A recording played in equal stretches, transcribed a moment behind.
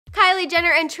Kylie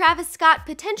Jenner and Travis Scott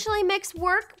potentially mix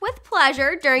work with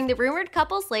pleasure during the rumored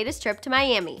couple's latest trip to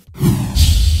Miami.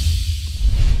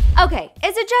 Okay,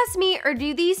 is it just me or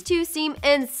do these two seem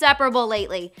inseparable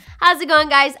lately? How's it going,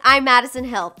 guys? I'm Madison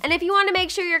Hill, and if you want to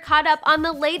make sure you're caught up on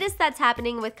the latest that's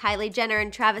happening with Kylie Jenner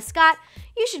and Travis Scott,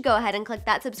 you should go ahead and click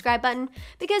that subscribe button,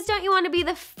 because don't you want to be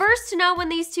the first to know when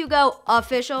these two go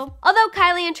official? Although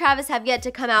Kylie and Travis have yet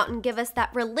to come out and give us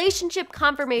that relationship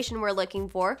confirmation we're looking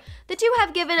for, the two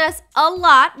have given us a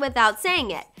lot without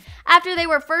saying it. After they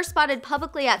were first spotted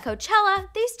publicly at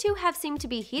Coachella, these two have seemed to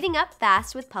be heating up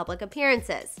fast with public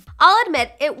appearances. I'll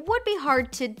admit it would be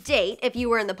hard to date if you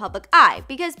were in the public eye,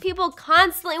 because people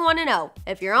constantly want to know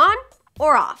if you're on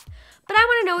or off. But I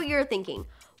want to know what you're thinking.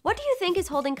 What do you think is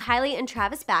holding Kylie and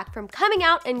Travis back from coming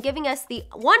out and giving us the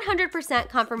 100%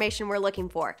 confirmation we're looking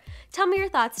for? Tell me your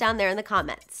thoughts down there in the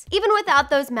comments. Even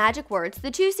without those magic words, the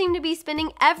two seem to be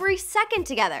spending every second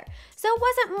together. So it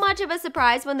wasn't much of a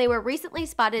surprise when they were recently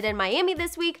spotted in Miami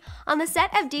this week on the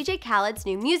set of DJ Khaled's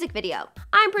new music video.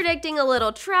 I'm predicting a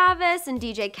little Travis and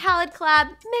DJ Khaled collab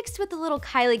mixed with a little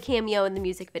Kylie cameo in the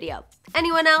music video.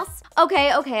 Anyone else? Okay,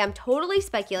 I'm totally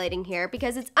speculating here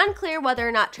because it's unclear whether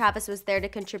or not Travis was there to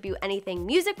contribute anything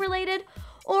music related,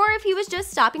 or if he was just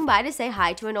stopping by to say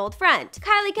hi to an old friend.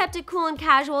 Kylie kept it cool and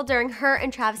casual during her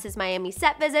and Travis's Miami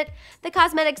set visit. The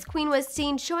cosmetics queen was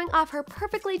seen showing off her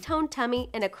perfectly toned tummy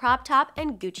in a crop top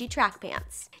and Gucci track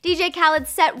pants. DJ Khaled's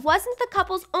set wasn't the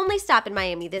couple's only stop in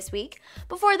Miami this week.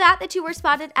 Before that, the two were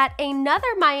spotted at another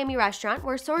Miami restaurant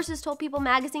where sources told People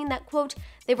magazine that, quote,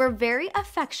 they were very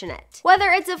affectionate. Whether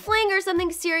it's a fling or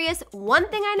something serious, one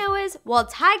thing I know is, while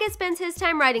Tyga spends his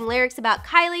time writing lyrics about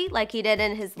Kylie like he did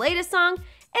in his latest song,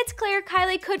 it's clear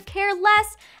Kylie could care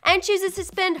less and chooses to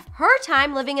spend her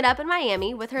time living it up in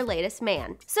Miami with her latest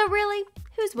man. So really,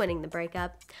 who's winning the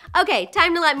breakup? Okay,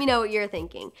 time to let me know what you're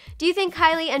thinking. Do you think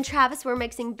Kylie and Travis were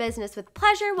mixing business with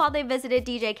pleasure while they visited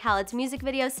DJ Khaled's music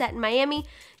video set in Miami?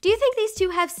 Do you think these two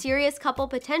have serious couple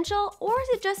potential, or is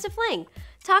it just a fling?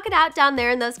 Talk it out down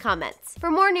there in those comments. For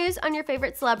more news on your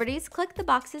favorite celebrities, click the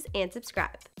boxes and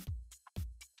subscribe.